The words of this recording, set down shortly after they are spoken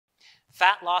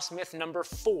Fat loss myth number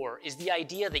 4 is the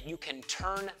idea that you can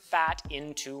turn fat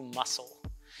into muscle.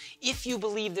 If you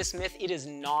believe this myth, it is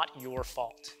not your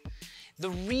fault.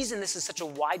 The reason this is such a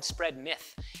widespread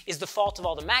myth is the fault of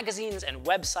all the magazines and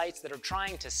websites that are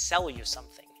trying to sell you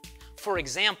something. For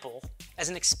example, as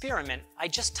an experiment, I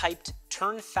just typed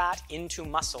 "turn fat into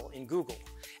muscle" in Google,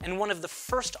 and one of the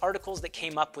first articles that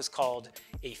came up was called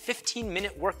 "A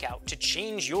 15-minute workout to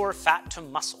change your fat to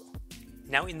muscle."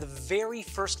 Now, in the very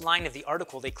first line of the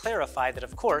article, they clarify that,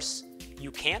 of course,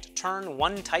 you can't turn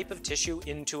one type of tissue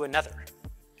into another.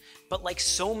 But like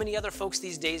so many other folks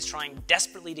these days trying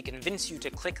desperately to convince you to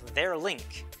click their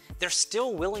link, they're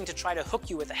still willing to try to hook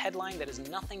you with a headline that is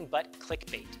nothing but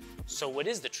clickbait. So what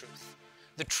is the truth?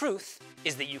 The truth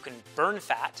is that you can burn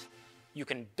fat, you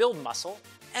can build muscle,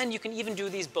 and you can even do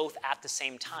these both at the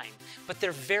same time. But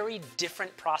they're very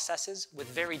different processes with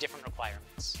very different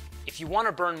requirements. If you want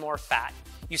to burn more fat,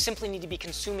 you simply need to be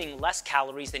consuming less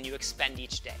calories than you expend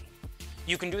each day.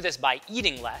 You can do this by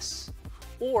eating less,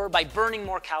 or by burning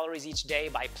more calories each day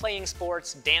by playing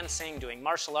sports, dancing, doing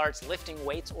martial arts, lifting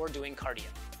weights, or doing cardio.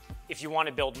 If you want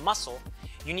to build muscle,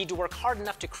 you need to work hard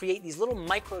enough to create these little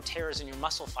micro tears in your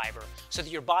muscle fiber so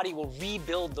that your body will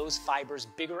rebuild those fibers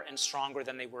bigger and stronger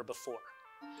than they were before.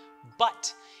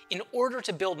 But in order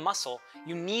to build muscle,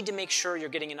 you need to make sure you're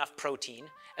getting enough protein,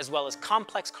 as well as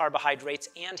complex carbohydrates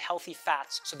and healthy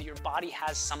fats so that your body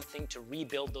has something to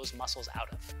rebuild those muscles out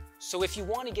of. So if you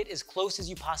want to get as close as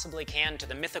you possibly can to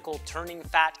the mythical turning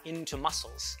fat into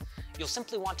muscles, you'll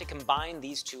simply want to combine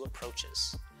these two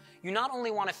approaches. You not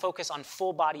only want to focus on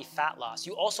full body fat loss,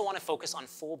 you also want to focus on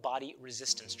full body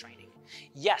resistance training.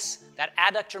 Yes, that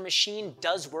adductor machine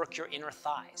does work your inner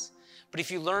thighs. But if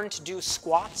you learn to do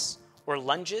squats or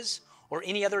lunges or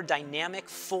any other dynamic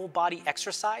full body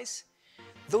exercise,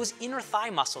 those inner thigh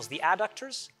muscles, the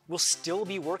adductors, will still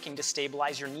be working to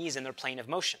stabilize your knees in their plane of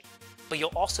motion. But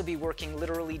you'll also be working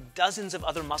literally dozens of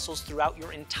other muscles throughout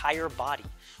your entire body,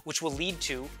 which will lead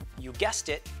to, you guessed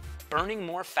it, burning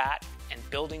more fat and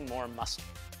building more muscle.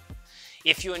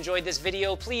 If you enjoyed this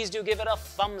video, please do give it a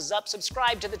thumbs up,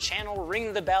 subscribe to the channel,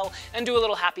 ring the bell, and do a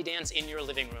little happy dance in your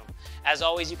living room. As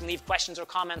always, you can leave questions or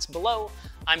comments below.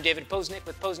 I'm David Posnick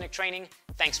with Posnick Training.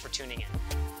 Thanks for tuning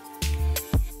in.